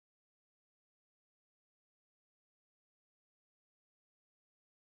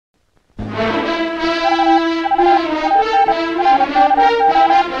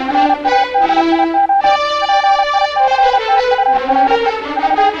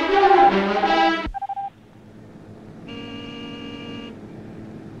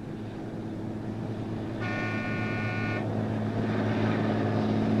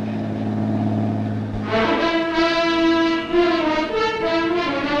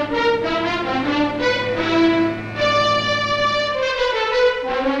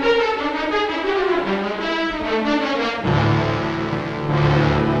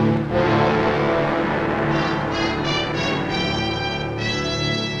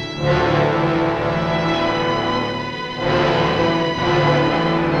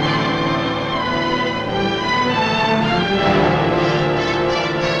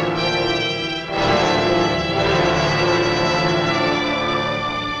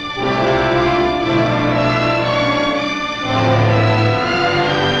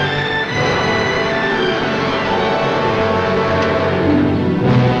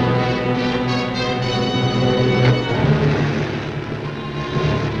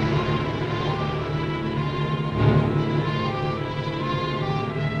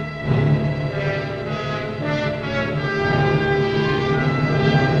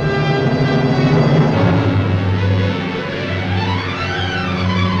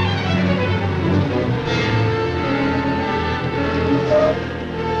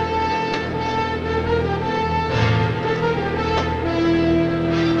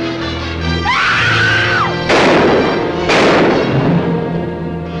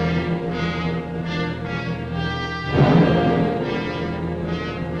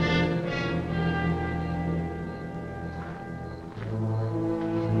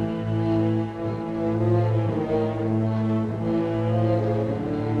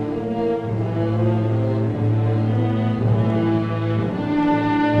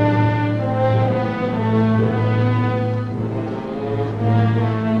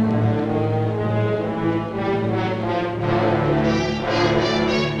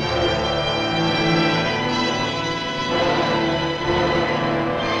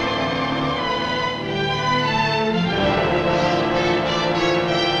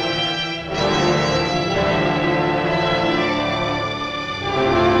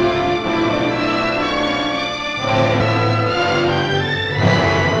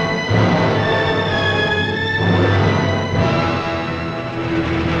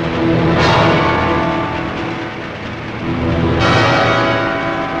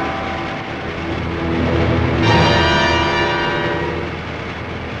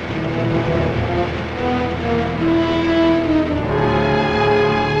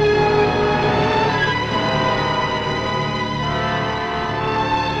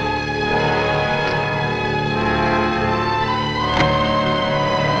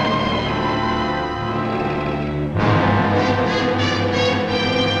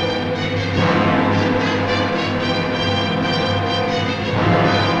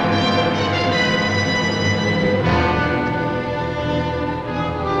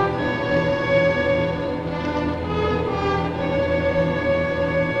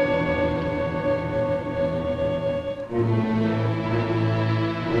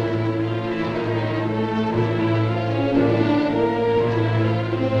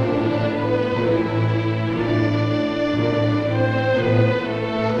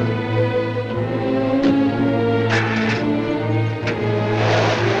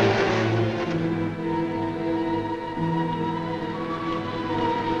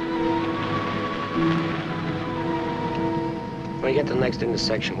get to the next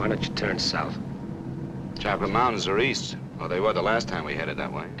intersection, why don't you turn south? Chocolate Mountains are east. Well, they were the last time we headed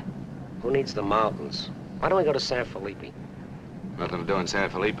that way. Who needs the mountains? Why don't we go to San Felipe? Nothing to do in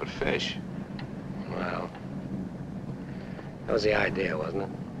San Felipe but fish. Well, that was the idea, wasn't it?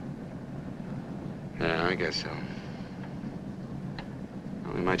 Yeah, I guess so.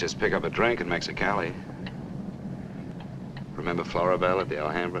 Well, we might just pick up a drink in Mexicali. Remember Floribel at the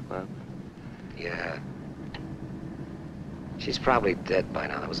Alhambra Club? Yeah. She's probably dead by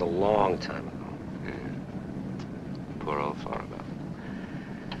now. That was a long time ago. Yeah. Poor old Floribel.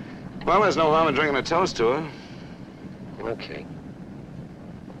 Well, there's no harm in drinking a toast to her. Okay.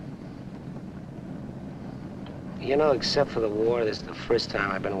 You know, except for the war, this is the first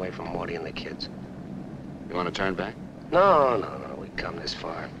time I've been away from Morty and the kids. You want to turn back? No. We've come this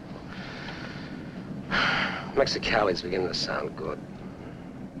far. Mexicali's beginning to sound good.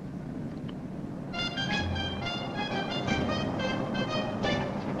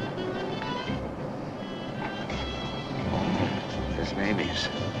 His name is.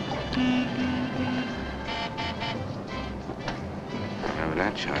 Remember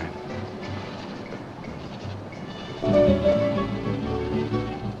that chart?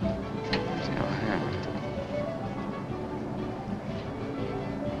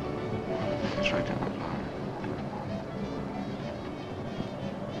 It's right down the block.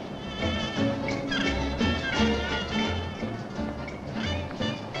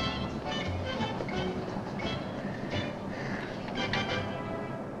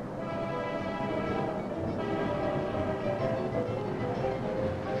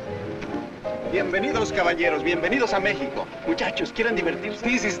 Bienvenidos, caballeros. Bienvenidos a México. Muchachos, ¿quieren divertirse?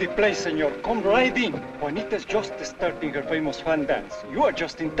 This is the place, senor. Come right in. Juanita's just starting her famous fan dance. You are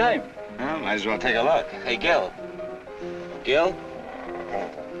just in time. Well, might as well take a look. Hey, Gil. Gil?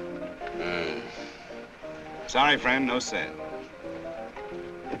 Sorry, friend, no sale.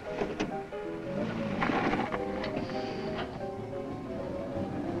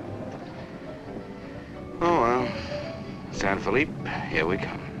 Oh, well. San Felipe, here we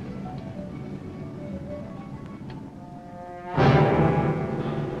come.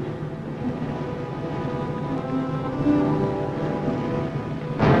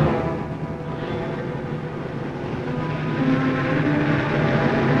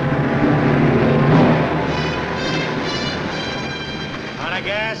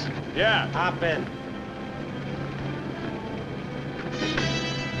 Hop in.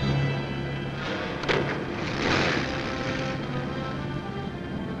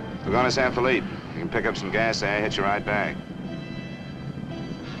 We're going to San Felipe. You can pick up some gas there, hitch a ride back.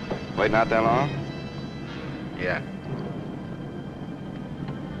 Waiting out that long? Yeah.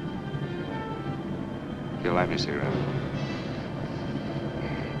 You'll light me a cigarette.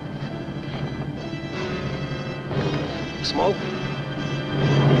 Smoke?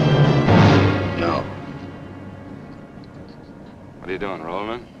 No. What are you doing,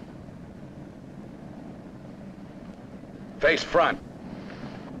 Rollman? Face front.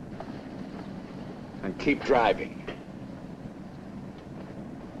 And keep driving.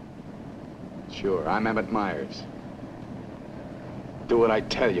 Sure, I'm Emmett Myers. Do what I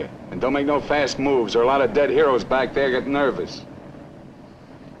tell you. And don't make no fast moves, or a lot of dead heroes back there get nervous.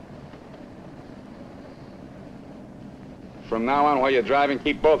 From now on, while you're driving,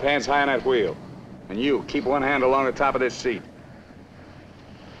 keep both hands high on that wheel. And you, keep one hand along the top of this seat.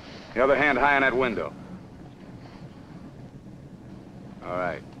 The other hand high on that window. All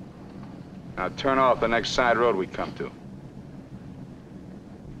right. Now turn off the next side road we come to.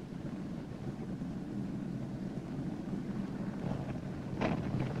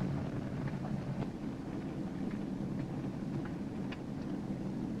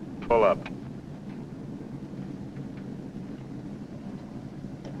 Pull up.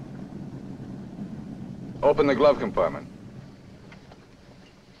 Open the glove compartment.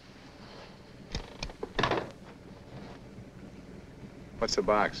 What's the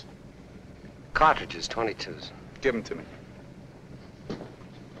box? Cartridges, 22s. Give them to me.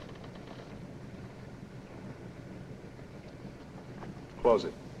 Close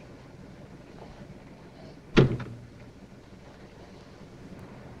it.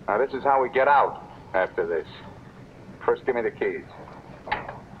 Now, this is how we get out after this. First, give me the keys.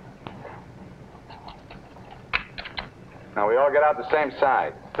 Now, we all get out the same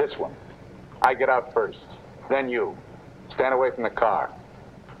side. This one. I get out first. Then you. Stand away from the car.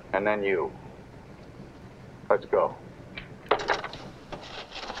 And then you. Let's go.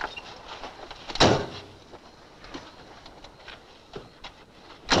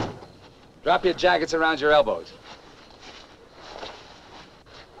 Drop your jackets around your elbows.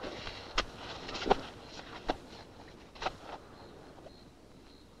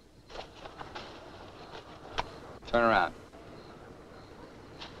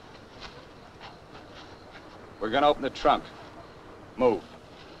 We're gonna open the trunk. Move.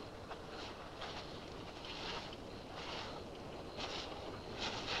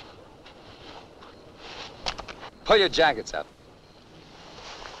 Pull your jackets up.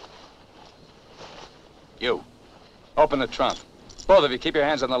 You. Open the trunk. Both of you, keep your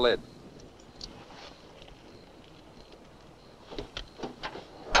hands on the lid.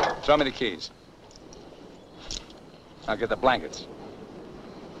 Throw me the keys. Now get the blankets.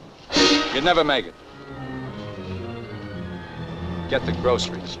 You'd never make it. Get the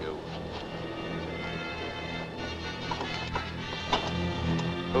groceries, you.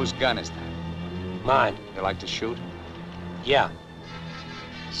 Whose gun is that? Mine. You like to shoot? Yeah.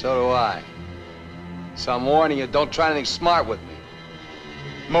 So do I. So I'm warning you, don't try anything smart with me.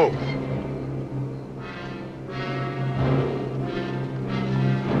 Move.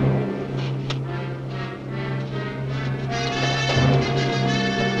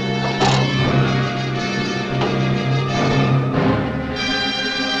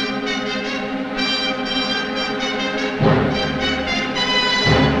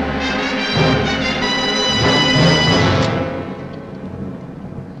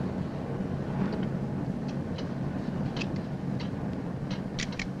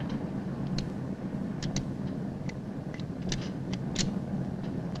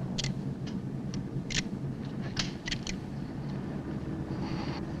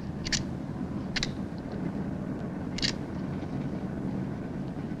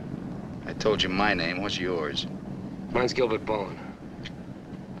 I told you my name. What's yours? Mine's Gilbert Bowen.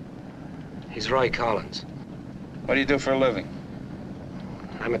 He's Roy Collins. What do you do for a living?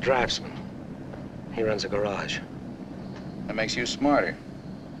 I'm a draftsman. He runs a garage. That makes you smarter.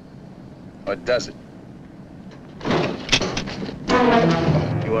 Or does it?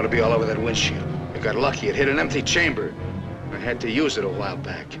 You ought to be all over that windshield. You got lucky. It hit an empty chamber. I had to use it a while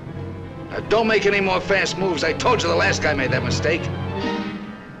back. Now, don't make any more fast moves. I told you the last guy made that mistake.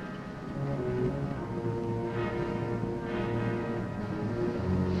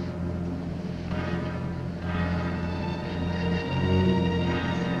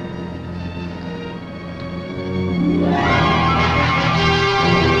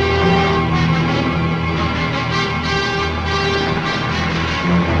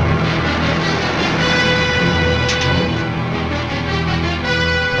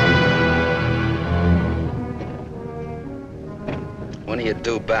 When are you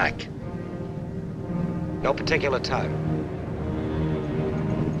due back? No particular time.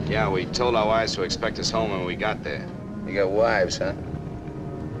 Yeah, we told our wives to expect us home when we got there. You got wives, huh?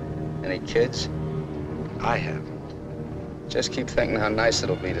 Any kids? I have. Just keep thinking how nice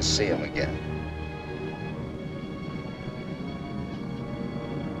it'll be to see them again.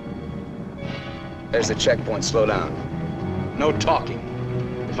 There's the checkpoint. Slow down. No talking.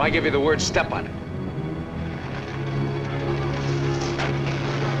 If I give you the word, step on it.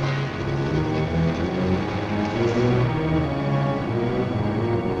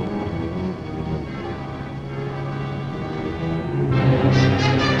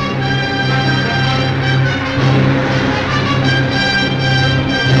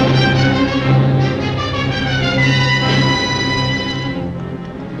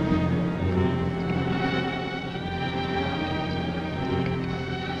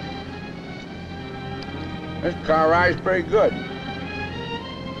 This car ride's pretty good.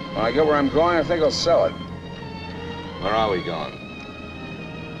 When I get where I'm going, I think I'll sell it. Where are we going?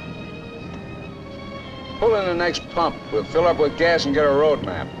 Pull in the next pump. We'll fill up with gas and get a road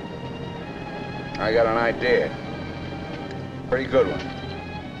map. I got an idea. Pretty good one.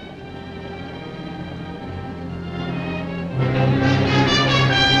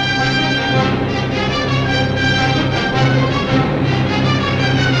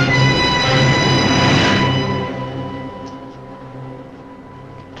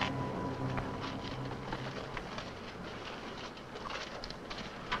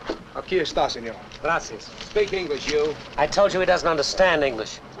 Aquí está, señor. Gracias. Speak English, you. I told you he doesn't understand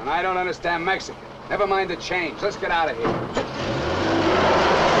English. And I don't understand Mexican. Never mind the change. Let's get out of here.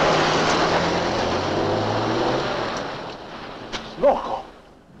 Loco.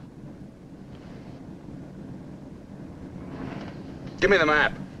 Give me the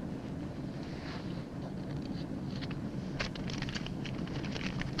map.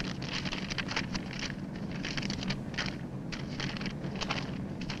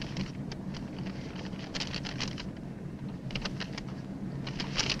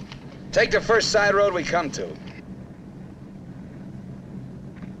 Take the first side road we come to.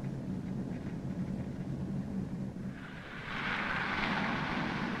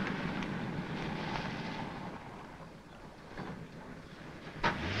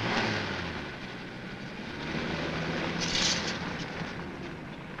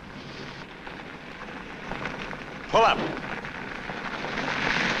 Pull up.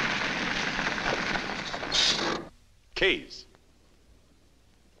 Keys.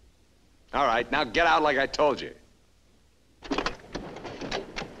 All right, now get out like I told you.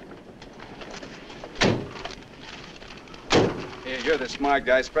 Here, you're the smart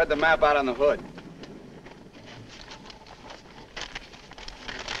guy. Spread the map out on the hood.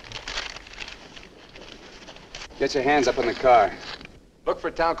 Get your hands up in the car. Look for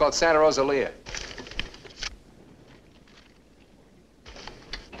a town called Santa Rosalia.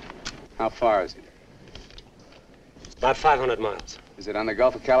 How far is it? About 500 miles. Is it on the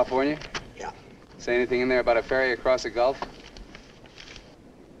Gulf of California? Yeah. Say anything in there about a ferry across the Gulf?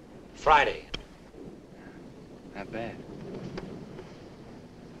 Friday. Not bad.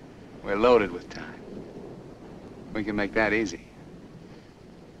 We're loaded with time. We can make that easy.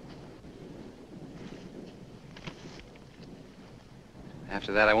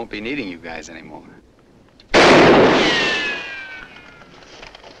 After that, I won't be needing you guys anymore.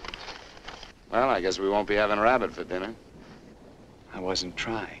 Well, I guess we won't be having rabbit for dinner. I wasn't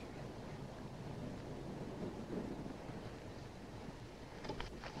trying.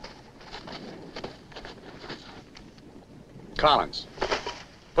 Collins,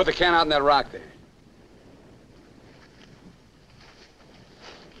 put the can out in that rock there.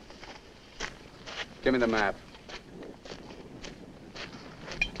 Give me the map.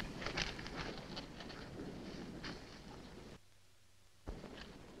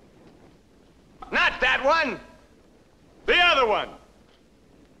 Not that one! The other one!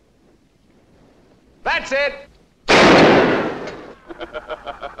 That's it!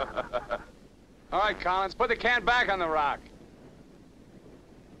 All right, Collins, put the can back on the rock.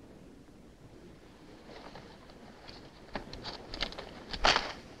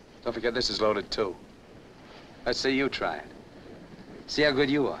 Don't forget this is loaded, too. Let's see you try it. See how good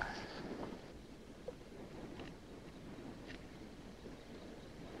you are.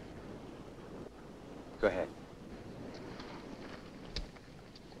 Go ahead.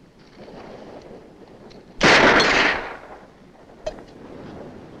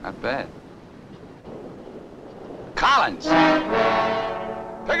 Not bad. Collins!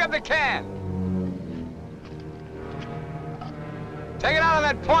 Pick up the can! Take it out on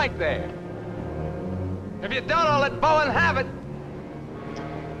that point there. If you don't, I'll let Bowen have it.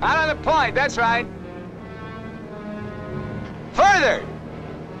 Out on the point, that's right. Further!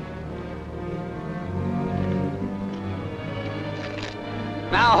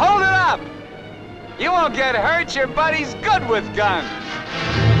 Now hold it up! You won't get hurt, your buddy's good with guns.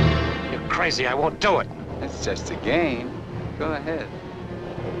 You're crazy, I won't do it. It's just a game. Go ahead.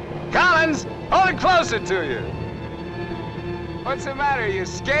 Collins, hold it closer to you. What's the matter, you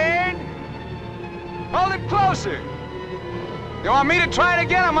scared? Hold it closer. You want me to try it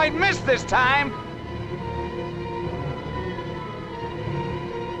again? I might miss this time.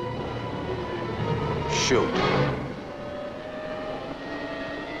 Shoot.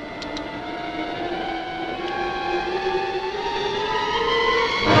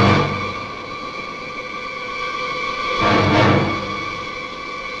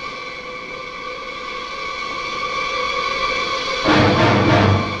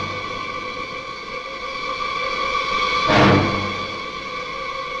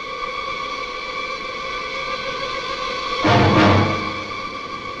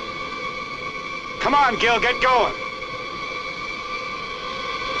 Come on, Gil, get going.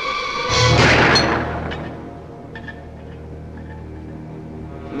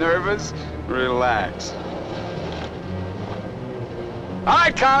 Nervous? Relax. All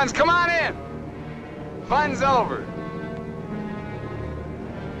right, Collins, come on in. Fun's over.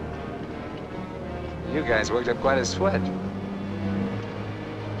 You guys worked up quite a sweat.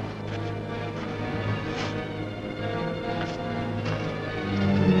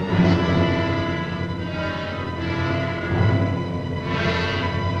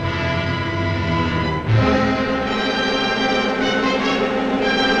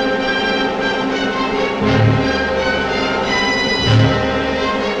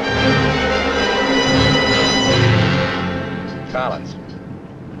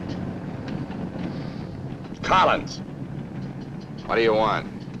 Collins. What do you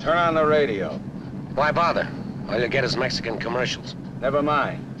want? Turn on the radio. Why bother? All you'll get is Mexican commercials. Never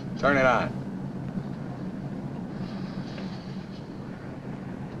mind. Turn it on.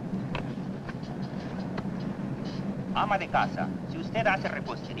 Ama de casa, si usted hace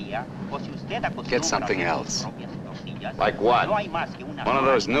repostería o si usted acostumbra Get something a hacer else. sus propias tortillas, Like what? no hay más que una One of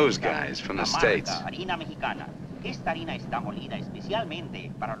those sola news marca, guys from the la marca States. Harina mexicana. Esta harina está molida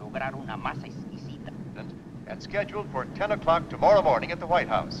especialmente para lograr una masa exquisita. And scheduled for 10 o'clock tomorrow morning at the White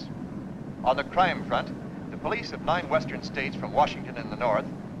House. On the crime front, the police of 9 western states from Washington in the north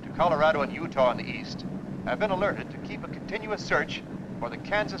to Colorado and Utah in the east have been alerted to keep a continuous search for the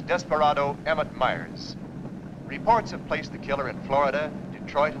Kansas desperado Emmett Myers. Reports have placed the killer in Florida,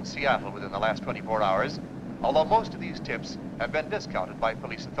 Detroit, and Seattle within the last 24 hours, although most of these tips have been discounted by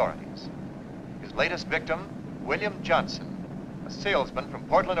police authorities. His latest victim, William Johnson, a salesman from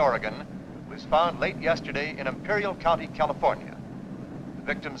Portland, Oregon, was found late yesterday in Imperial County, California. The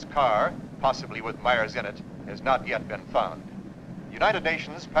victim's car, possibly with Myers in it, has not yet been found. The United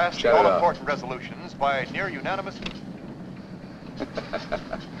Nations passed the all-important resolutions by near unanimous...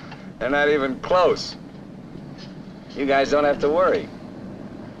 They're not even close. You guys don't have to worry.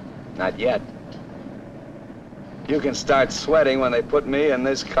 Not yet. You can start sweating when they put me in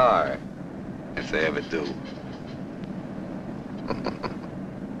this car. If they ever do.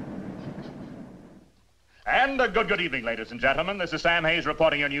 And a good evening, ladies and gentlemen. This is Sam Hayes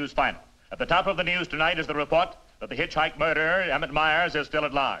reporting your news final. At the top of the news tonight is the report that the hitchhike murderer, Emmett Myers, is still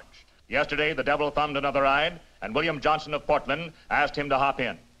at large. Yesterday, the devil thumbed another ride, and William Johnson of Portland asked him to hop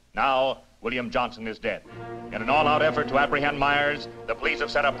in. Now, William Johnson is dead. In an all-out effort to apprehend Myers, the police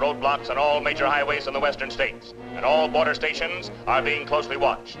have set up roadblocks on all major highways in the western states, and all border stations are being closely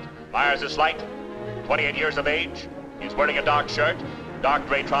watched. Myers is slight, 28 years of age. He's wearing a dark shirt, dark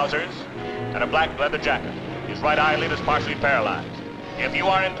gray trousers, and a black leather jacket. His right eyelid is partially paralyzed. If you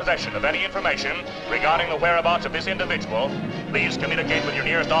are in possession of any information regarding the whereabouts of this individual, please communicate with your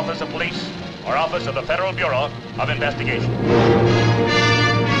nearest office of police or office of the Federal Bureau of Investigation.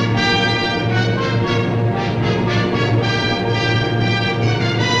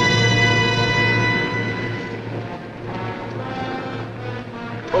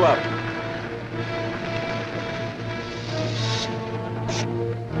 Pull up.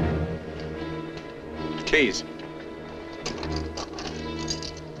 Keys.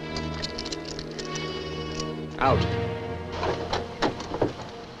 Out.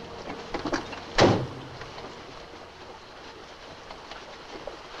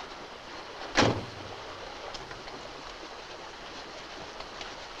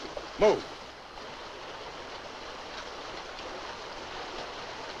 Move.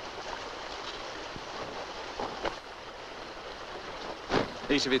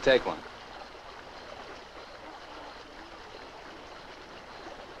 Each of you take one.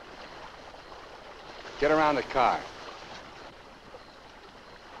 Get around the car.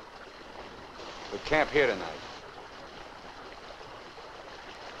 We'll camp here tonight.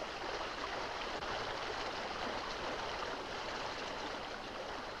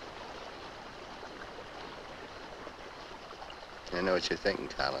 I know what you're thinking,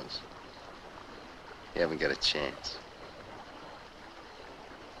 Collins. You haven't got a chance.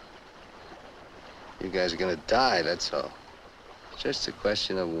 You guys are gonna die, that's all. It's just a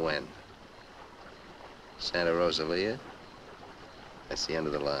question of when. Santa Rosalia, that's the end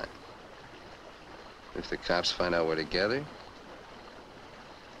of the line. If the cops find out we're together,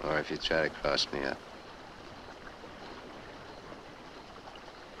 or if you try to cross me up.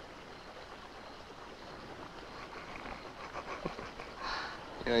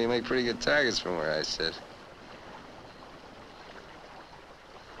 You know, you make pretty good targets from where I sit.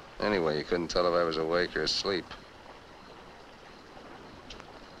 Anyway, you couldn't tell if I was awake or asleep.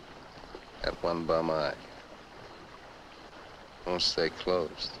 Got one bum eye. Won't stay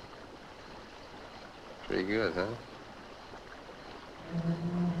closed. Pretty good, huh?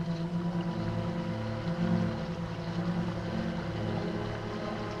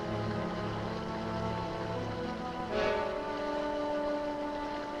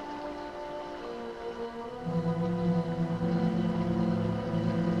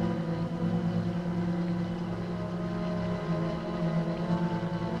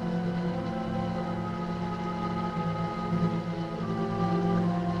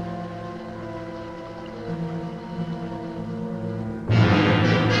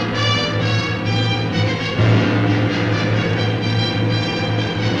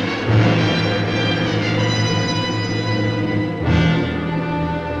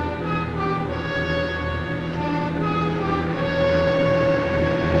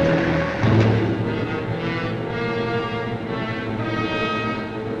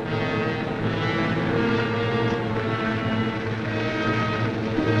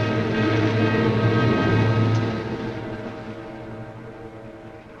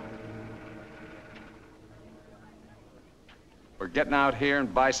 Getting out here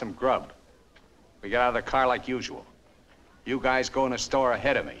and buy some grub. We get out of the car like usual. You guys go in the store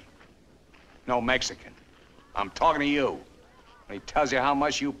ahead of me. No Mexican. I'm talking to you. And he tells you how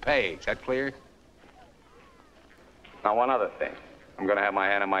much you pay. Is that clear? Now, one other thing. I'm gonna have my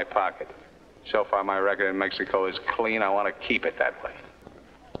hand in my pocket. So far, my record in Mexico is clean. I want to keep it that way.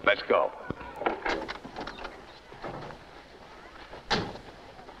 Let's go.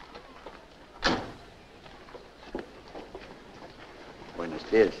 Buenos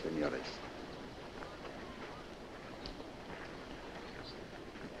días, señores.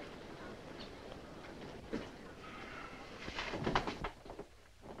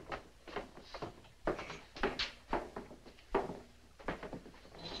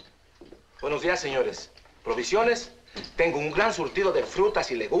 Buenos días, señores. ¿Provisiones? Tengo un gran surtido de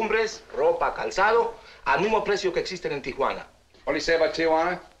frutas y legumbres, ropa, calzado, al mismo precio que existen en Tijuana. What do you say about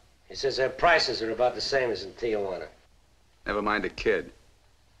Tijuana? He says their prices are about the same as in Tijuana. Never mind the kid.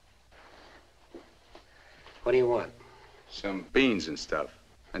 What do you want? Some beans and stuff.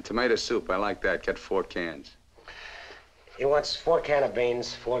 And tomato soup. I like that. Get 4 cans. He wants 4 cans of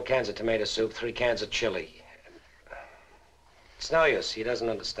beans, 4 cans of tomato soup, 3 cans of chili. It's no use. He doesn't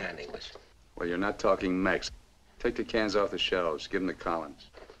understand English. Well, you're not talking Mex. Take the cans off the shelves. Give them to Collins.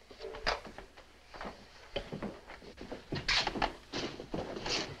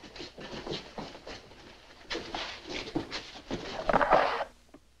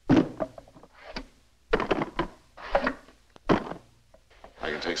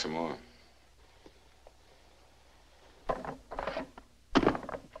 I can take some more.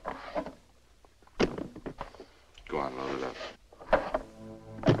 Go on, load it up.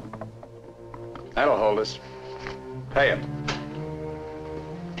 That'll hold us. Pay him.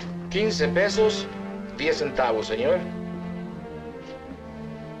 15 pesos, 10 centavos, señor.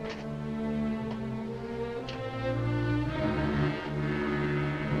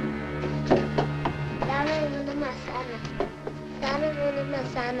 Dame una manzana. Dame una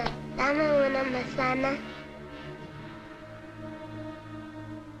manzana. Dame una manzana.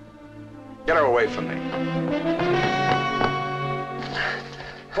 Get her away from me.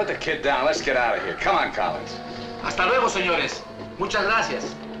 Put the kid down. Let's get out of here. Come on, Collins. Hasta luego, señores. Muchas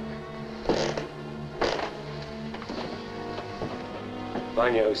gracias.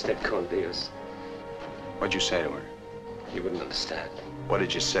 Vaya usted con Dios. What'd you say to her? You wouldn't understand. What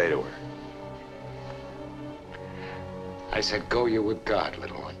did you say to her? I said, go you with God,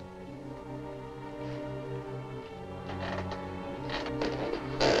 little one.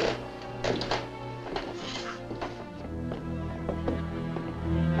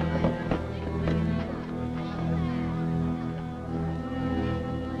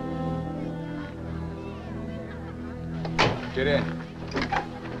 Get in.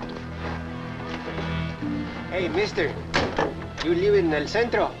 Hey, mister. You live in El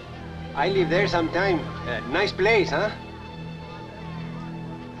Centro? I live there sometime. Nice place, huh?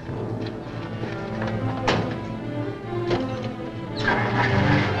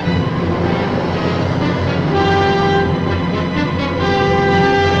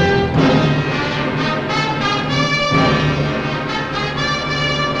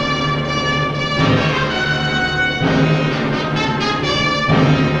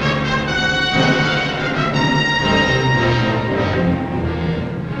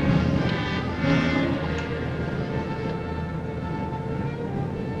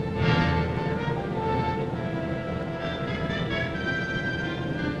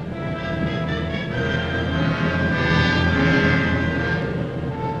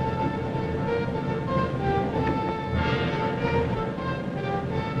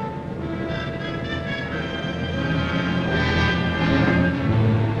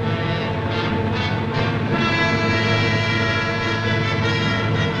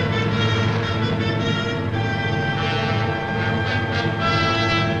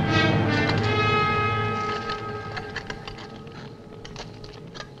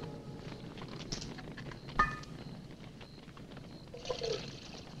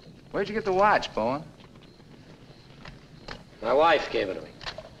 Where'd you get the watch, Bowen? My wife gave it to me.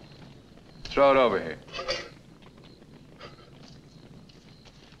 Throw it over here.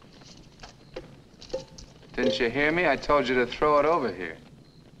 Didn't you hear me? I told you to throw it over here.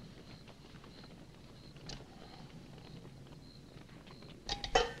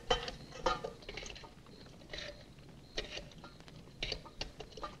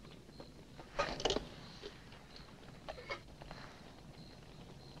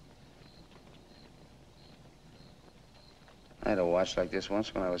 I had a watch like this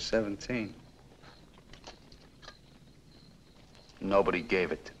once when I was 17. Nobody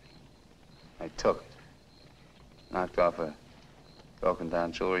gave it to me. I took it. Knocked off a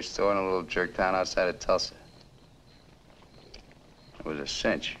broken-down jewelry store in a little jerk town outside of Tulsa. It was a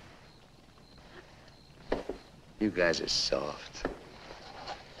cinch. You guys are soft.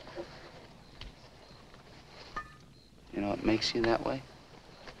 You know what makes you that way?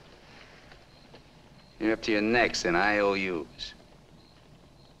 You're up to your necks in IOUs.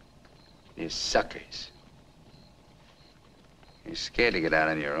 You suckers. You're scared to get out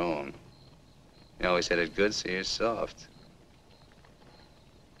on your own. You always had it good, so you're soft.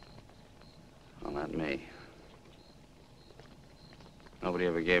 Well, not me. Nobody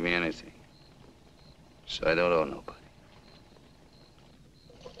ever gave me anything. So I don't owe nobody.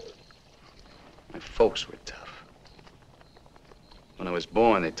 My folks were tough. When I was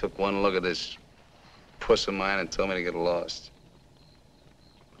born, they took one look at this puss of mine and told me to get lost.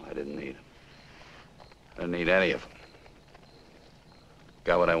 Well, I didn't need them. I didn't need any of them.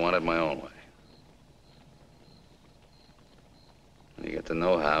 Got what I wanted my own way. When you get the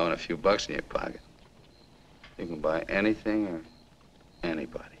know-how and a few bucks in your pocket, you can buy anything or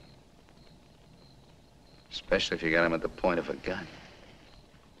anybody. Especially if you got them at the point of a gun.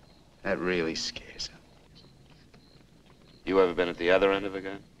 That really scares them. You ever been at the other end of a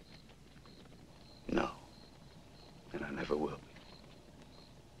gun? No. And I never will be.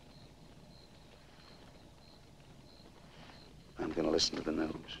 I'm gonna listen to the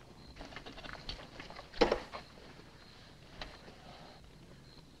news.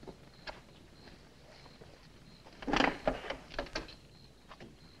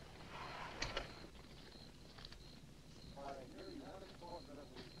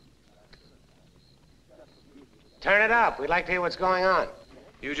 Turn it up. We'd like to hear what's going on.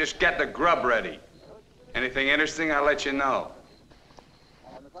 You just get the grub ready. Anything interesting, I'll let you know.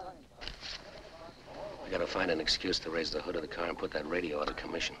 We gotta find an excuse to raise the hood of the car and put that radio out of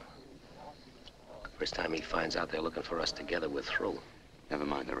commission. First time he finds out they're looking for us together, we're through. Never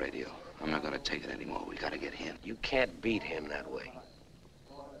mind the radio. I'm not gonna take it anymore. We gotta get him. You can't beat him that way.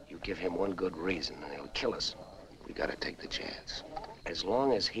 You give him one good reason and he'll kill us. We gotta take the chance. As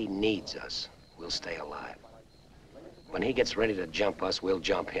long as he needs us, we'll stay alive. When he gets ready to jump us, we'll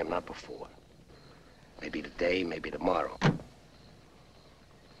jump him, not before. Maybe today, maybe tomorrow.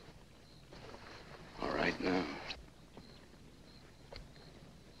 All right now.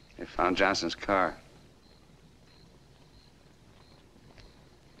 They found Johnson's car.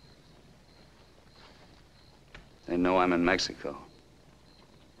 They know I'm in Mexico.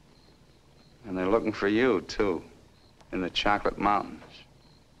 And they're looking for you, too, in the Chocolate Mountains.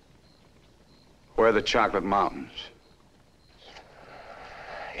 Where are the Chocolate Mountains?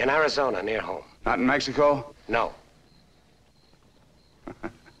 In Arizona, near home. Not in Mexico? No.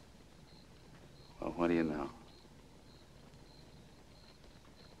 Well, what do you know?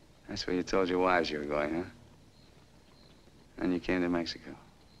 That's where you told your wives you were going, huh? And you came to Mexico.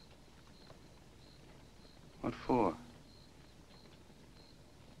 What for?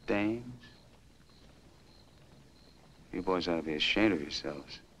 Dames? You boys ought to be ashamed of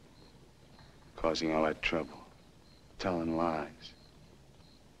yourselves. Causing all that trouble. Telling lies.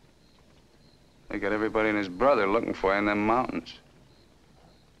 They got everybody and his brother looking for you in them mountains.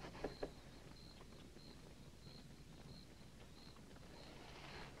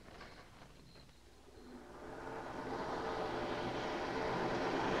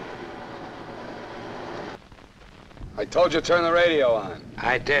 I told you to turn the radio on.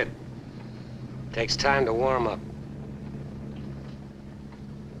 I did. Takes time to warm up.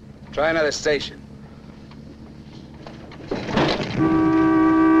 Try another station.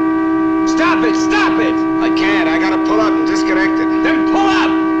 Stop it! Stop it! I can't. I gotta pull up and disconnect it. Then pull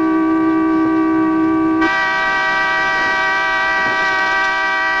up!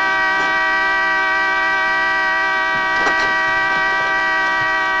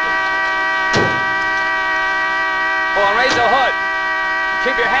 Go on, raise the hood.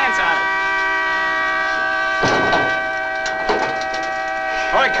 Keep your hands on it.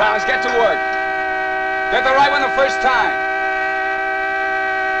 All right, Collins, get to work. Get the right one the first time.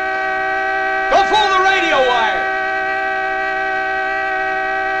 Don't fool the radio wire!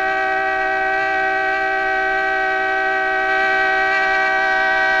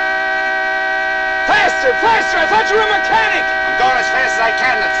 Faster, faster! I thought you were a mechanic! I'm going as fast as I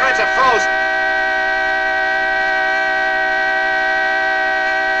can. The threads are frozen.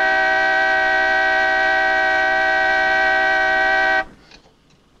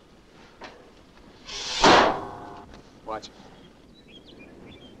 Watch it.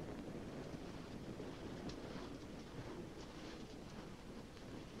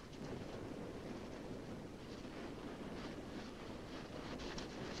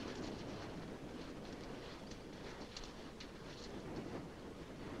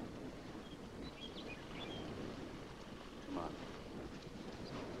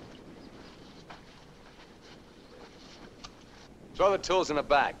 Throw the tools in the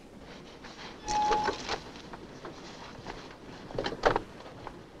back.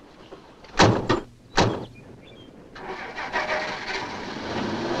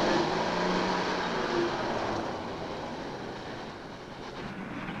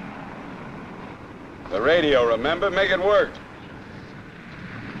 The radio, remember? Make it work.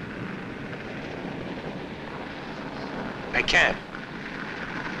 I can't.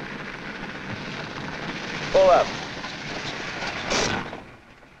 Pull up.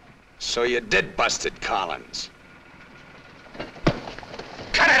 So you did bust it, Collins.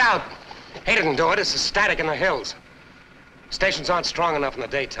 Cut it out! He didn't do it. It's the static in the hills. Stations aren't strong enough in the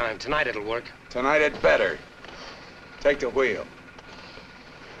daytime. Tonight it'll work. Tonight it better. Take the wheel.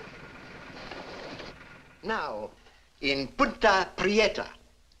 Now, in Punta Prieta,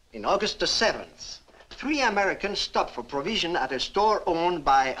 in August the 7th, 3 Americans stopped for provision at a store owned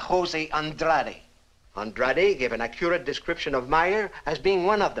by Jose Andrade. Andrade gave an accurate description of Meyer as being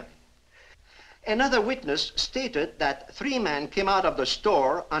one of them. Another witness stated that 3 men came out of the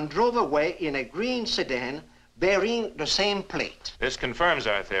store and drove away in a green sedan bearing the same plate. This confirms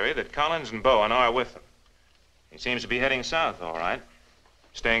our theory that Collins and Bowen are with them. He seems to be heading south, all right,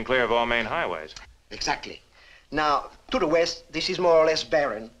 staying clear of all main highways. Exactly. Now, to the west, this is more or less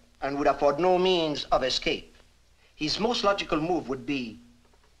barren and would afford no means of escape. His most logical move would be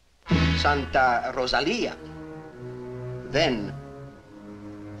Santa Rosalia, then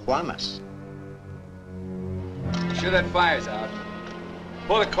Guamas. Sure that fire's out.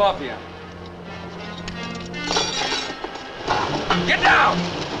 Pour the coffee on. Get down!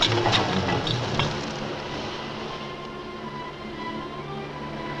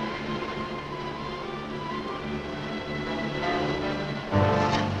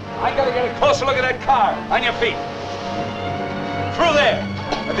 I gotta get a closer look at that car. On your feet. Through there.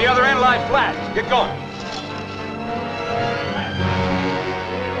 At the other end, lie flat. Get going.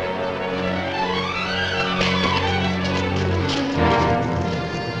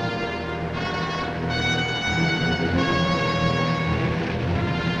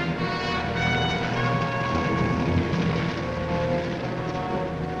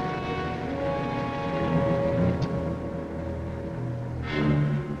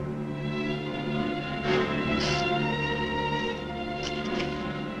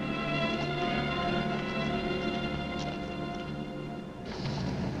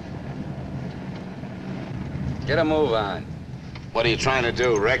 Get a move on. What are you trying to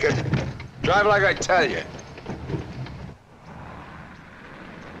do, wreck it? Drive like I tell you.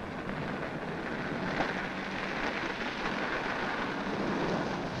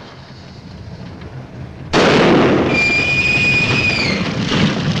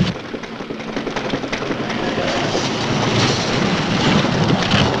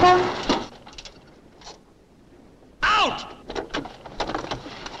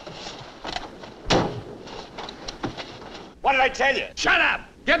 What did I tell you? Shut up!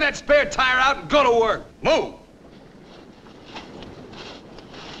 Get that spare tire out and go to work. Move!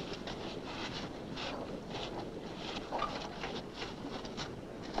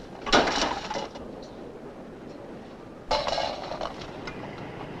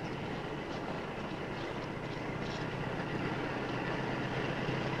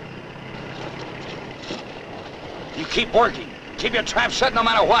 You keep working. Keep your trap shut no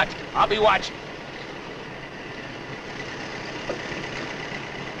matter what. I'll be watching.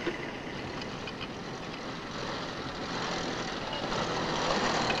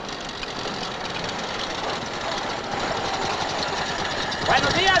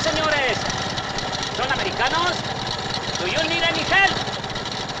 Buenos días, señores. ¿Son americanos? Do you need any help?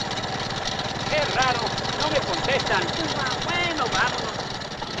 Qué raro, no me contestan. Bueno, vámonos.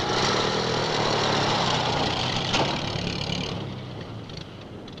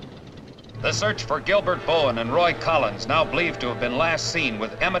 The search for Gilbert Bowen and Roy Collins, now believed to have been last seen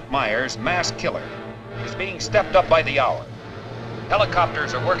with Emmett Myers, mass killer, is being stepped up by the hour.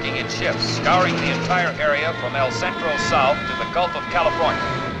 Helicopters are working in shifts, scouring the entire area from El Centro south to the Gulf of California.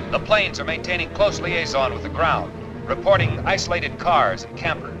 The planes are maintaining close liaison with the ground, reporting isolated cars and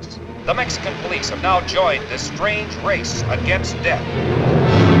campers. The Mexican police have now joined this strange race against death.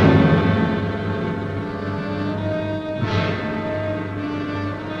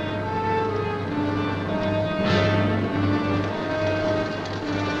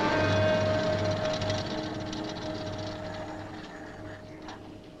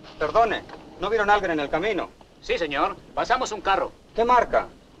 Perdone, ¿no vieron a alguien en el camino? Sí, señor. Pasamos un carro. ¿Qué marca?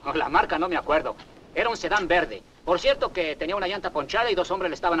 Oh, la marca no me acuerdo. Era un sedán verde. Por cierto que tenía una llanta ponchada y 2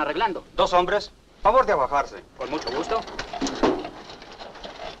 hombres le estaban arreglando. ¿2 hombres? Favor de bajarse. Con mucho gusto.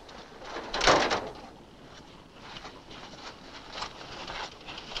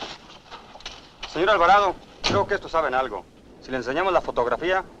 Señor Alvarado, creo que estos saben algo. Si le enseñamos la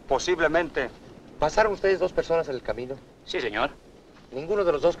fotografía, posiblemente... ¿Pasaron ustedes 2 personas en el camino? Sí, señor. ¿Ninguno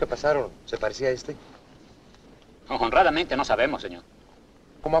de los 2 que pasaron se parecía a este? Honradamente no sabemos, señor.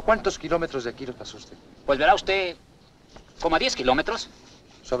 ¿Cómo a cuántos kilómetros de aquí nos pasó usted? Pues verá usted, como a 10 kilómetros.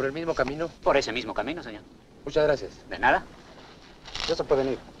 ¿Sobre el mismo camino? Por ese mismo camino, señor. Muchas gracias. De nada. Ya se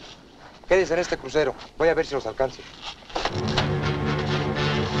pueden ir. Quédense en este crucero. Voy a ver si los alcanzo.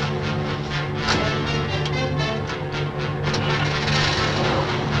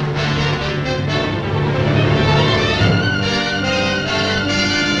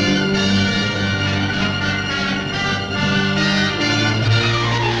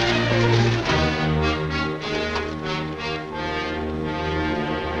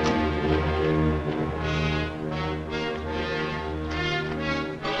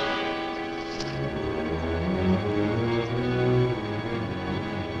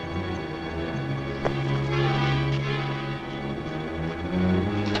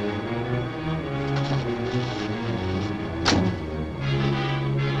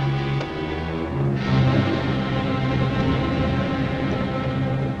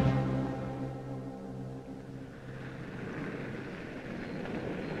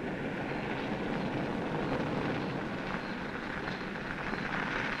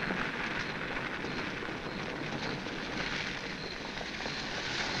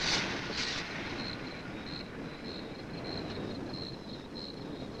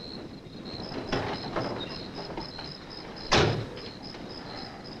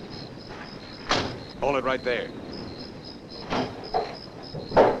 Hold it right there.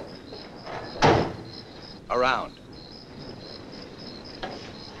 Around.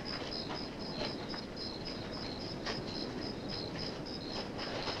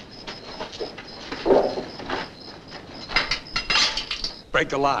 Break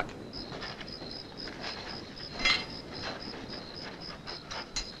the lock.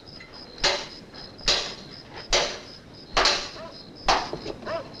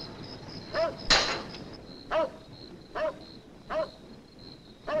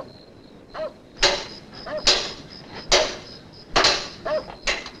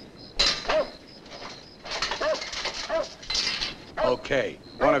 Okay,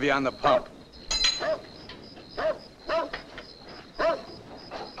 one of you on the pump.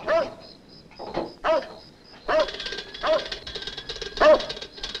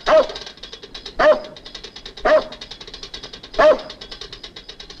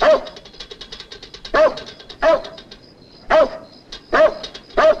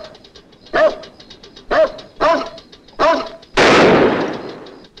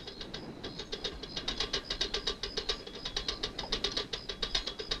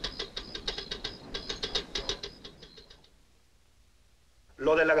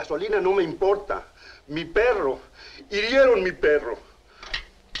 Lo de la gasolina no me importa. Mi perro. Hirieron mi perro.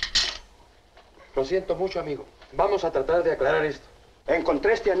 Lo siento mucho, amigo. Vamos a tratar de aclarar esto.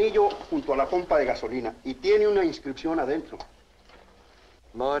 Encontré este anillo junto a la pompa de gasolina y tiene una inscripción adentro.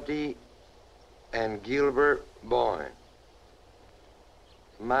 Marty and Gilbert Bowen.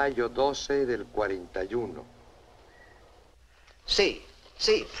 Mayo 12 del 41. Sí,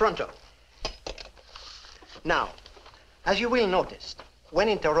 pronto. Now, as you will notice, when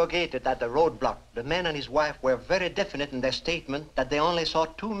interrogated at the roadblock, the man and his wife were very definite in their statement that they only saw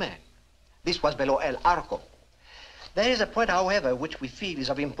two men. This was below El Arco. There is a point, however, which we feel is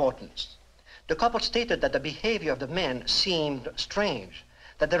of importance. The couple stated that the behavior of the men seemed strange,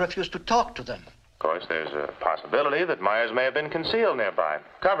 that they refused to talk to them. Of course, there's a possibility that Myers may have been concealed nearby,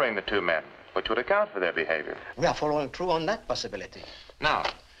 covering the two men, which would account for their behavior. We are following through on that possibility. Now,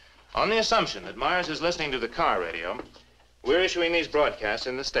 on the assumption that Myers is listening to the car radio, we're issuing these broadcasts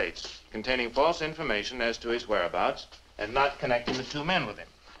in the States, containing false information as to his whereabouts and not connecting the two men with him.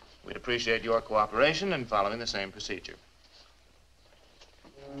 We'd appreciate your cooperation in following the same procedure.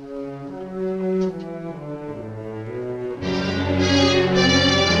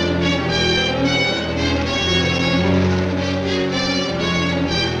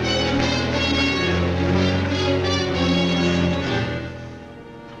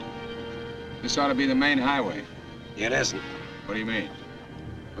 This ought to be the main highway. It isn't. What do you mean?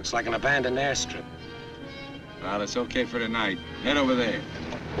 Looks like an abandoned airstrip. Well, it's okay for tonight. Head over there.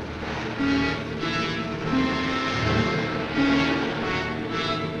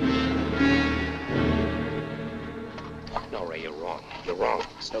 No, Ray, you're wrong. You're wrong.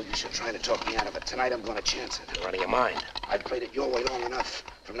 It's no use you trying to talk me out of it. Tonight, I'm going to chance it. You're out of your mind. I've played it your way long enough.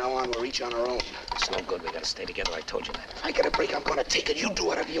 From now on, we're each on our own. It's no good. We got to stay together. I told you that. If I get a break, I'm going to take it. You do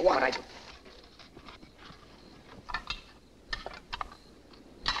whatever you want.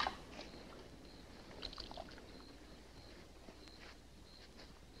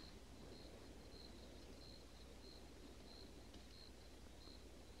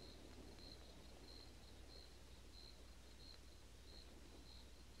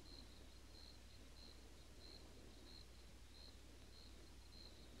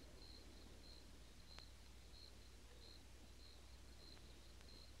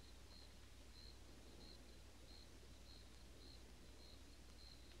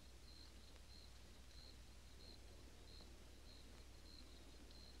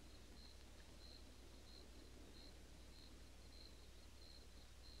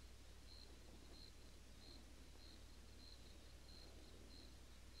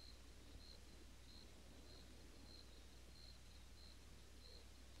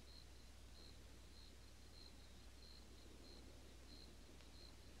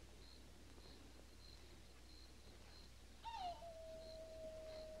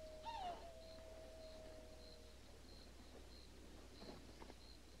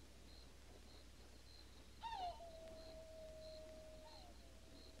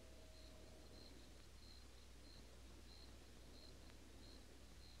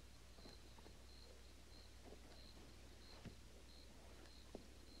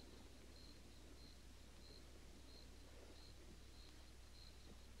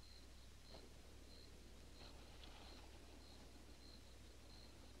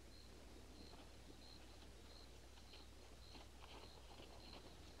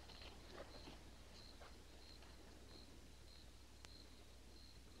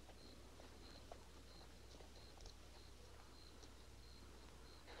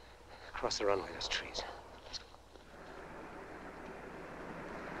 Across the runway, there's trees. Let's go.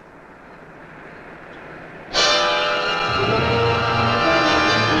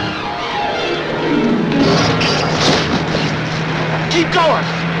 Keep going!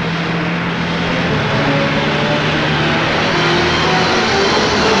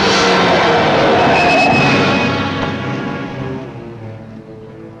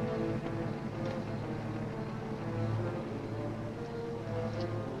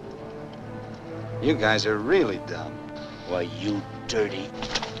 You guys are really dumb. Why, you dirty...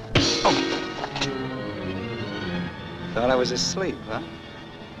 Thought I was asleep, huh?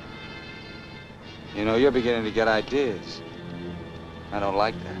 You know, you're beginning to get ideas. I don't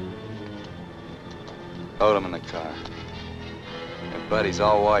like that. Load him in the car. Your buddy's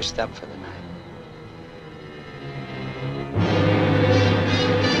all washed up for the night.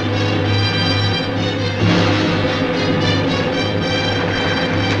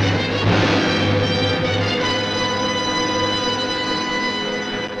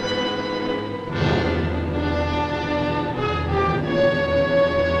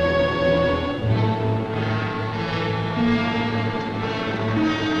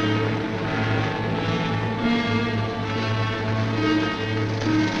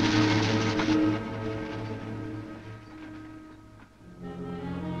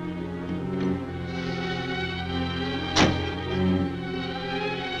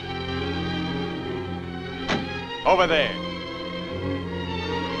 Over there.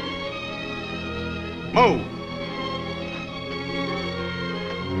 Move.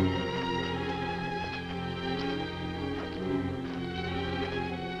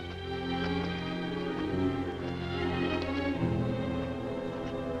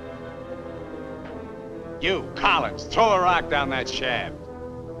 You, Collins, throw a rock down that shaft.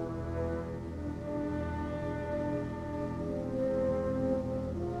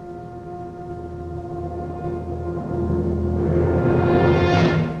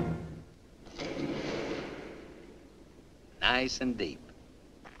 Nice and deep.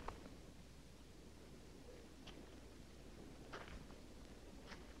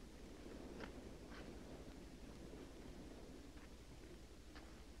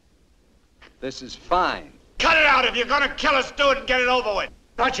 This is fine. Cut it out! If you're gonna kill us, do it and get it over with.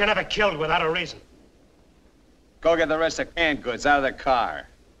 Thought you never killed without a reason. Go get the rest of canned goods out of the car.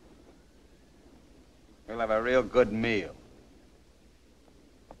 We'll have a real good meal.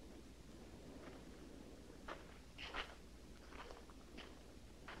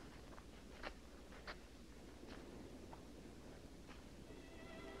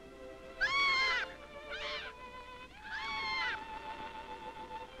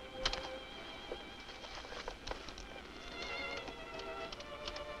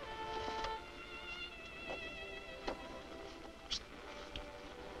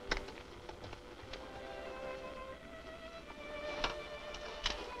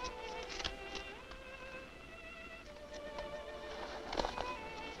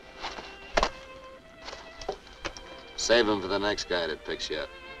 Save him for the next guy that picks you up.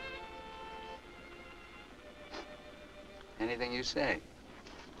 Anything you say.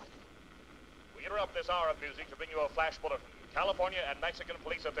 We interrupt this hour of music to bring you a flash bulletin. California and Mexican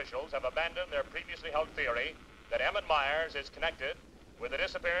police officials have abandoned their previously held theory that Emmett Myers is connected with the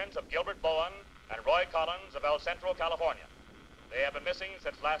disappearance of Gilbert Bowen and Roy Collins of El Centro, California. They have been missing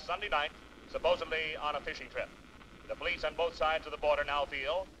since last Sunday night, supposedly on a fishing trip. The police on both sides of the border now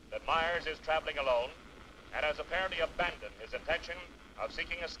feel that Myers is traveling alone and has apparently abandoned his intention of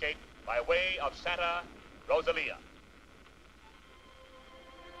seeking escape by way of Santa Rosalia.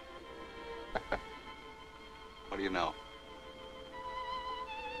 What do you know?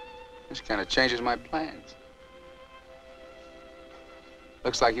 This kind of changes my plans.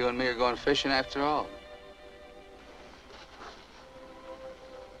 Looks like you and me are going fishing after all.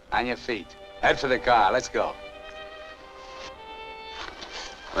 On your feet. Head for the car. Let's go.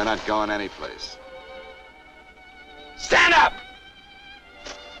 We're not going anyplace. Stand up!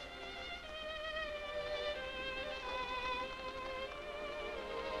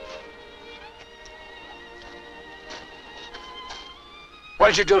 What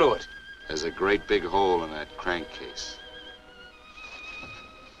did you do to it? There's a great big hole in that crankcase.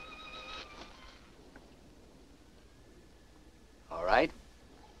 All right.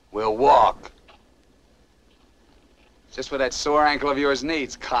 We'll walk. Just what that sore ankle of yours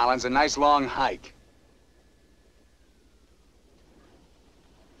needs, Collins. A nice long hike.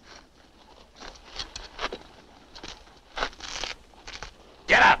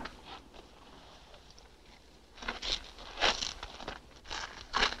 Get up!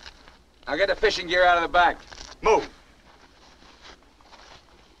 Now get the fishing gear out of the back. Move.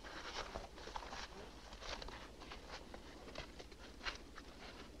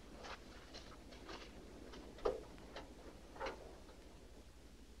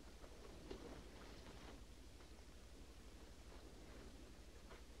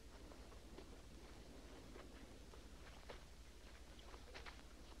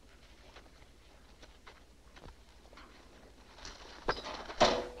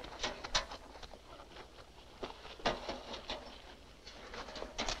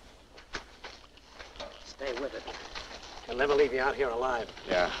 with it. He'll never leave you out here alive.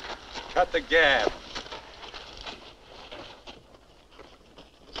 Yeah. Cut the gab.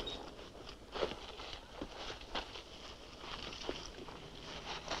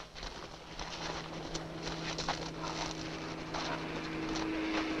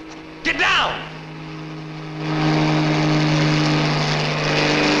 Get down!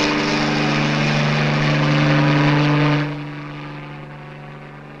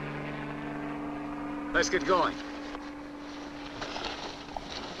 Let's get going.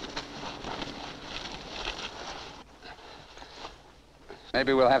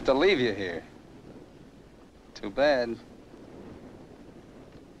 Maybe we'll have to leave you here. Too bad.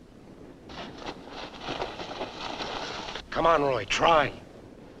 Come on, Roy, try.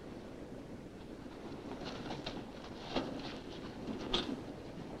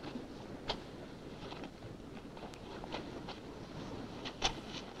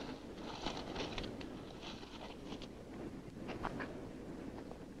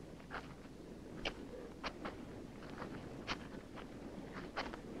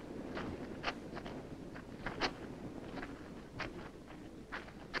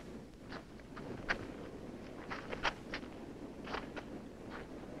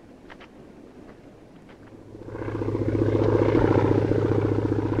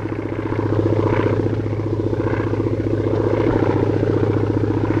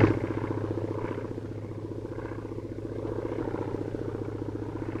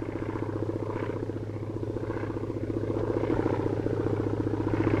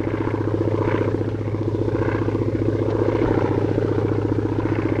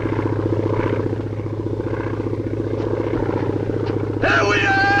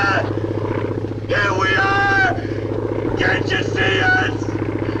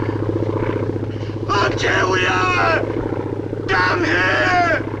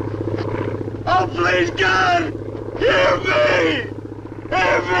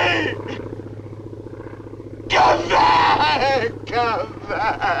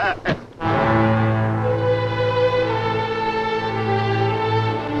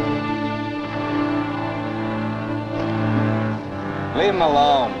 Leave him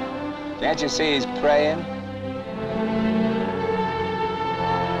alone. Can't you see he's praying?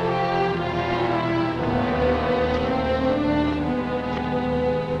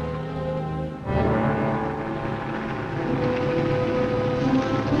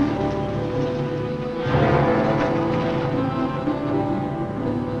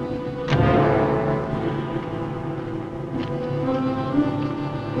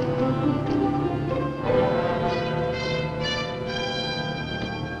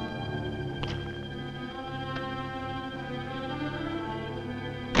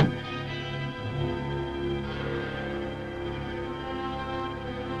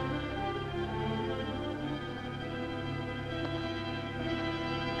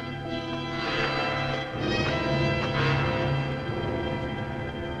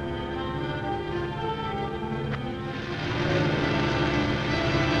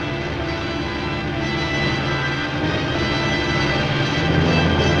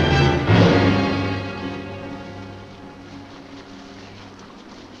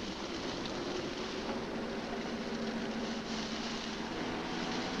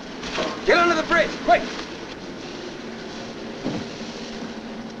 Get under the bridge, quick!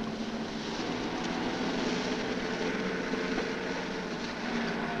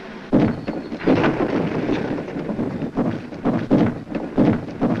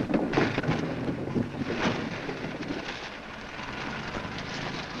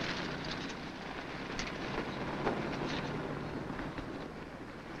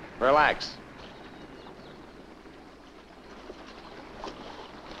 Relax.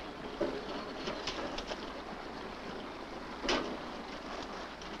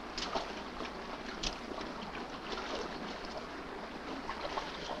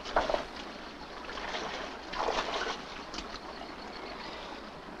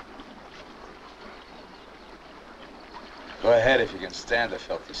 Go ahead if you can stand the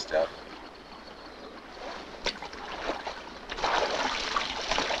filthy stuff.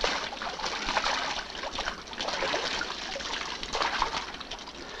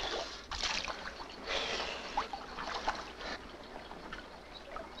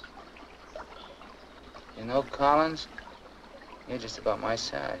 You know, Collins, you're just about my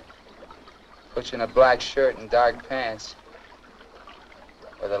size. Put you in a black shirt and dark pants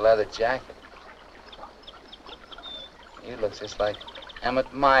with a leather jacket. You look just like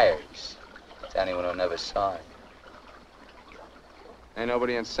Emmett Myers, to anyone who never saw him. Ain't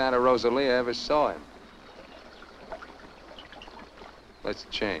nobody in Santa Rosalia ever saw him. Let's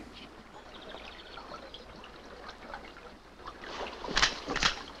change.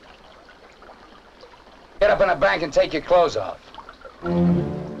 up on a bank and take your clothes off.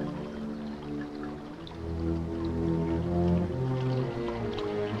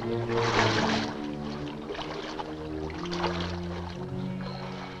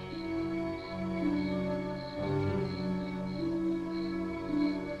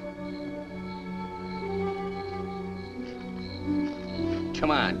 Come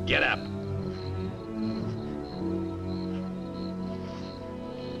on, get up.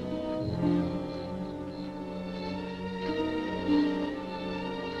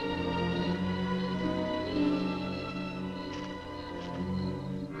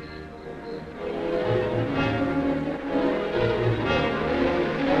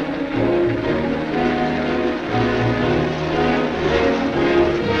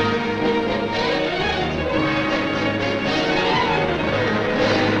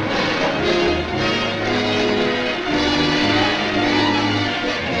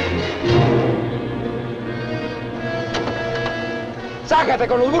 ¡Sácate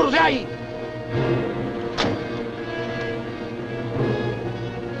con los burros de ahí!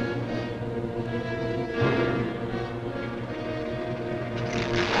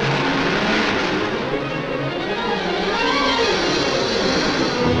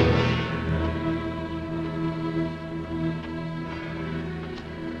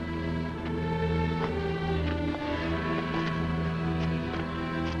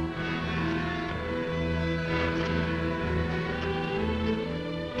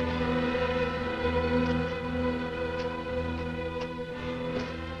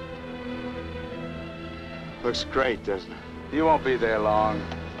 Looks great, doesn't it? You won't be there long.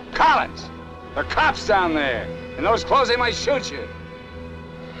 Collins! There are cops down there. In those clothes, they might shoot you.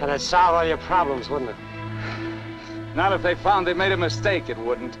 That'd solve all your problems, wouldn't it? Not if they found they made a mistake, it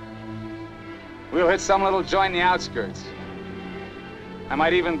wouldn't. We'll hit some little joint in the outskirts. I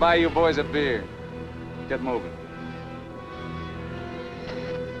might even buy you boys a beer. Get moving.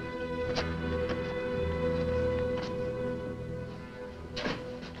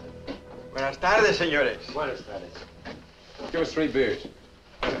 Buenas tardes, señores. Buenas tardes. Give us 3 beers.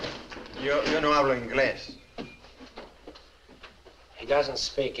 Yo no hablo inglés. He doesn't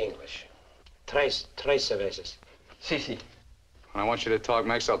speak English. Tres cervezas. Sí, sí. When I want you to talk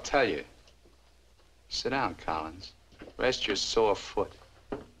next, I'll tell you. Sit down, Collins. Rest your sore foot.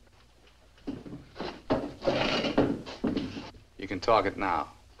 You can talk it now.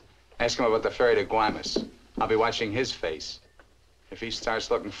 Ask him about the ferry to Guaymas. I'll be watching his face. If he starts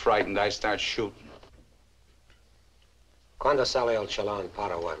looking frightened, I start shooting. ¿Cuándo sale el chalán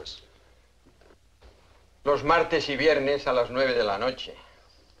para Guaymas? Los martes y viernes a las 9 de la noche.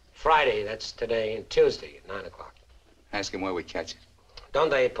 Friday, that's today, and Tuesday at 9 o'clock. Ask him where we catch it.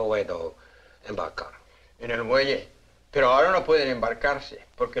 ¿Dónde puedo embarcar? En el muelle. Pero ahora no pueden embarcarse,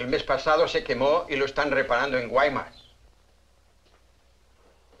 porque el mes pasado se quemó y lo están reparando en Guaymas.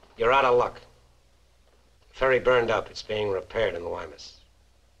 You're out of luck. Ferry burned up. It's being repaired in the Guaymas.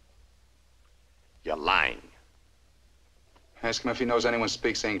 You're lying. Ask him if he knows anyone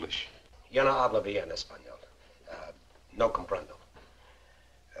speaks English. Yo no hablo bien español. No comprendo.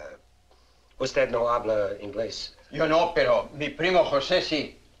 Usted no habla inglés. Yo no, pero mi primo José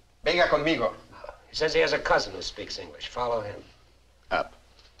sí. Venga conmigo. He says he has a cousin who speaks English. Follow him. Up.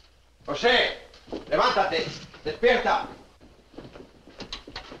 José, levántate. Despierta.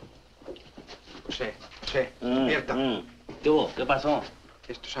 José, despierta. ¿Qué pasó?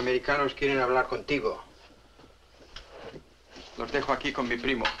 Estos americanos quieren hablar contigo. Los dejo aquí con mi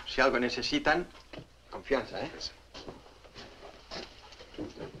primo. Si algo necesitan, confianza, ¿eh?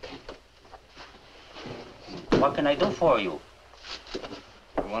 What can I do for you?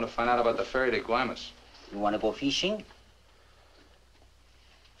 We want to find out about the ferry to Guaymas. You want to go fishing?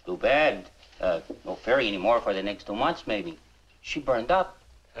 Too bad. No ferry anymore for the next 2 months, maybe. She burned up.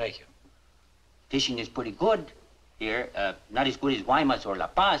 Thank you. Fishing is pretty good here. Not as good as Guaymas or La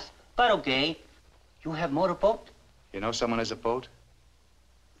Paz, but okay. You have motorboat? You know someone has a boat?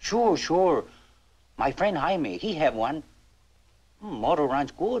 Sure. My friend Jaime, he have one. Motor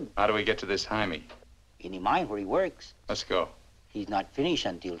runs good. How do we get to this Jaime? In the mine where he works. Let's go. He's not finished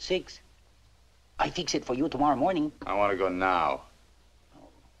until 6. I fix it for you tomorrow morning. I want to go now.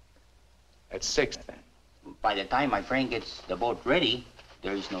 At 6, then. By the time my friend gets the boat ready,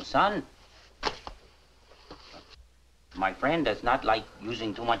 there is no sun. My friend does not like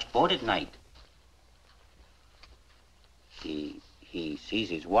using too much boat at night. He sees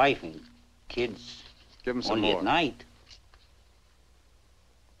his wife and kids Give him some only more. at night.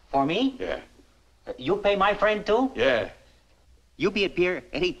 For me? Yeah. You pay my friend too? Yeah. You be at pier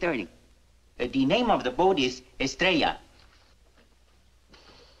at 8:30. The name of the boat is Estrella.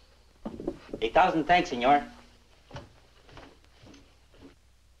 1,000 thanks, senor.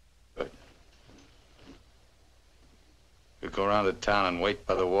 Good. We'll go around the town and wait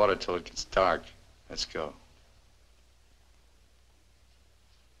by the water till it gets dark. Let's go.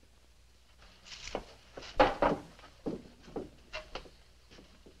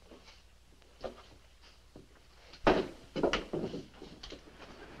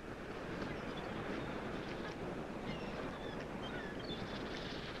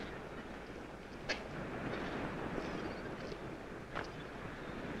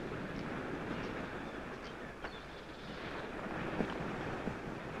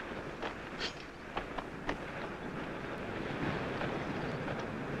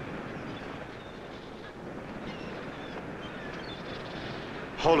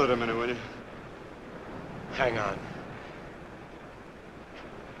 Hold it a minute, will you? Hang on.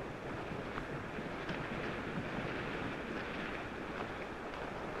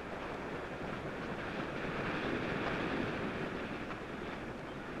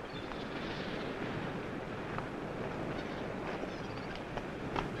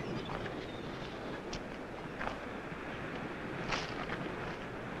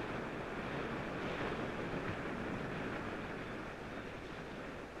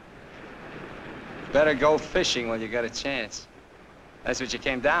 Better go fishing when you got a chance. That's what you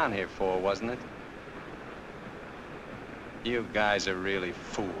came down here for, wasn't it? You guys are really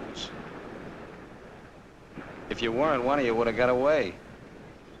fools. If you weren't, one of you would have got away.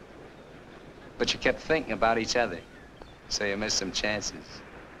 But you kept thinking about each other, so you missed some chances.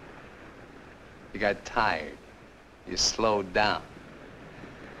 You got tired. You slowed down.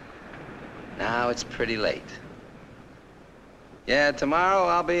 Now it's pretty late. Yeah, tomorrow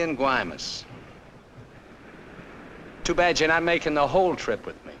I'll be in Guaymas. Too bad you're not making the whole trip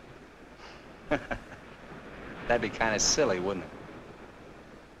with me. That'd be kind of silly, wouldn't it?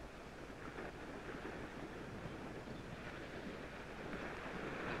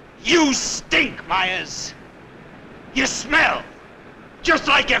 You stink, Myers. You smell, just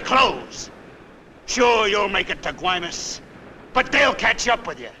like your clothes. Sure, you'll make it to Guaymas, but they'll catch up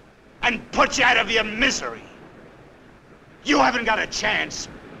with you and put you out of your misery. You haven't got a chance.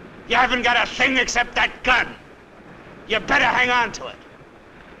 You haven't got a thing except that gun. You better hang on to it,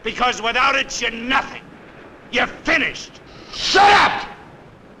 because without it, you're nothing. You're finished. Shut up!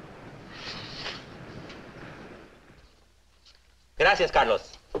 Gracias,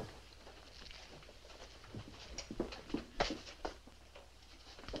 Carlos.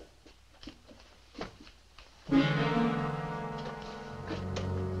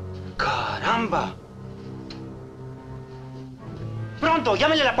 Caramba. Pronto,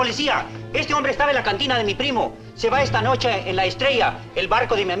 llámenle a la policía. Este hombre estaba en la cantina de mi primo. Se va esta noche en la Estrella, el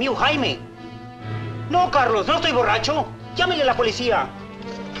barco de mi amigo Jaime. No, Carlos, no estoy borracho. Llámenle a la policía.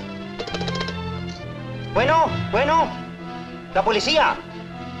 Bueno, la policía.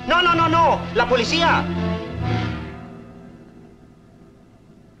 No, la policía.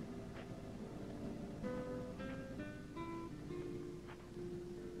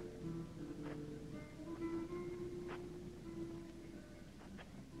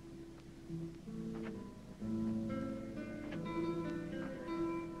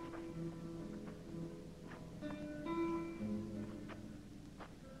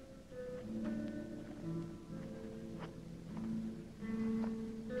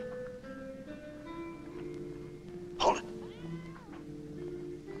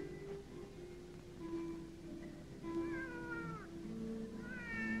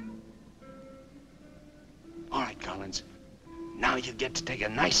 Now you get to take a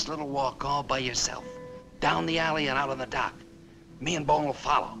nice little walk all by yourself. Down the alley and out on the dock. Me and Bowen will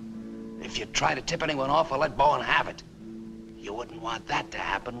follow. If you try to tip anyone off, I'll let Bowen have it. You wouldn't want that to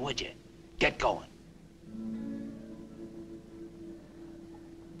happen, would you? Get going.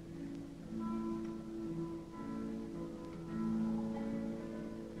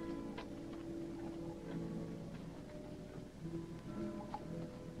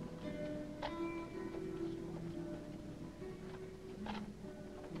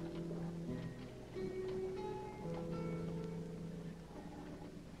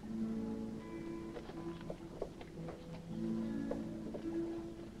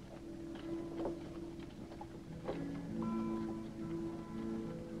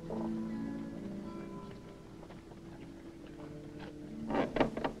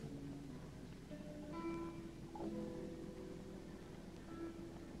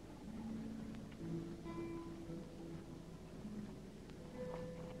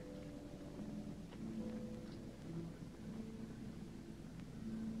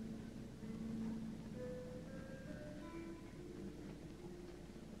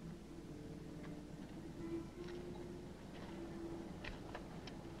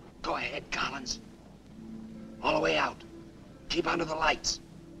 ahead, Collins. All the way out. Keep under the lights.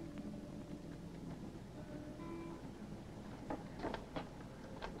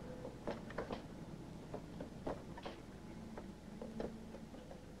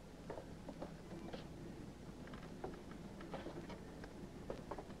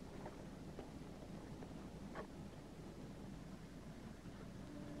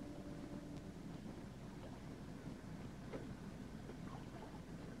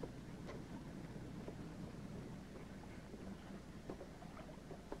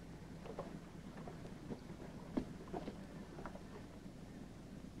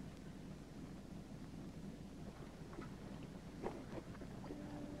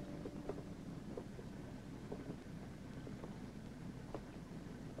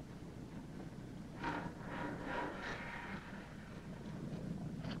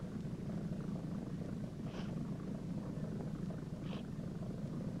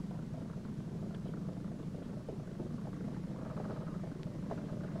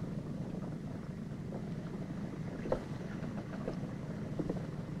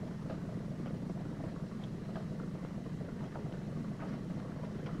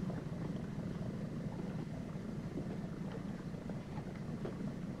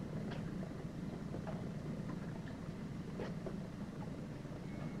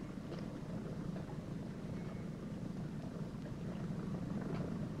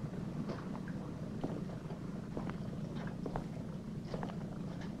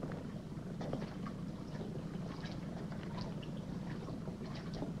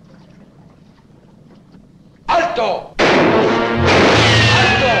 ¡Alto!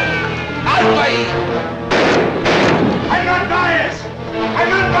 ¡Alto! ¡Alto ahí! I'm not biased! I'm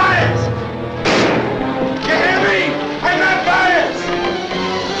not biased! You hear me? I'm not biased!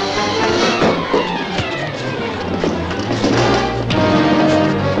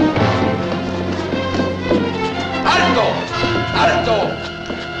 ¡Alto! ¡Alto!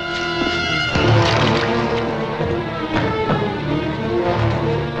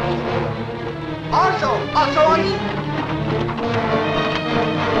 Also ahí.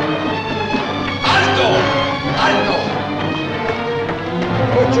 ¡Alto! ¡Alto!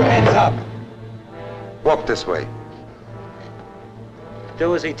 Put your hands up. Walk this way.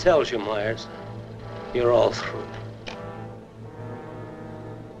 Do as he tells you, Myers. You're all through.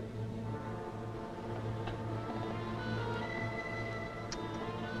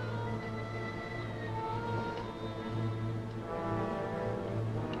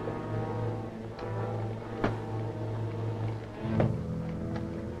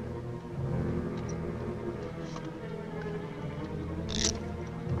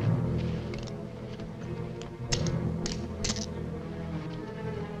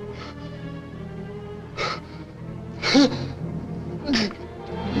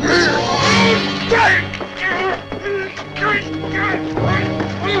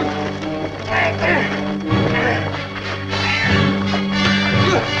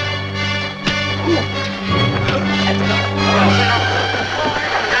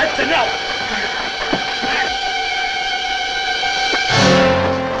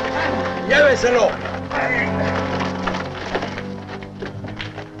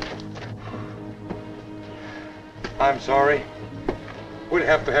 I'm sorry. We'll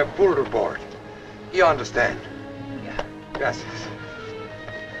have to have full report. You understand? Yeah. Gracias.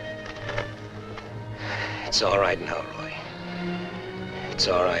 It's all right now, Roy. It's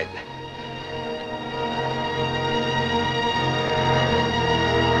all right.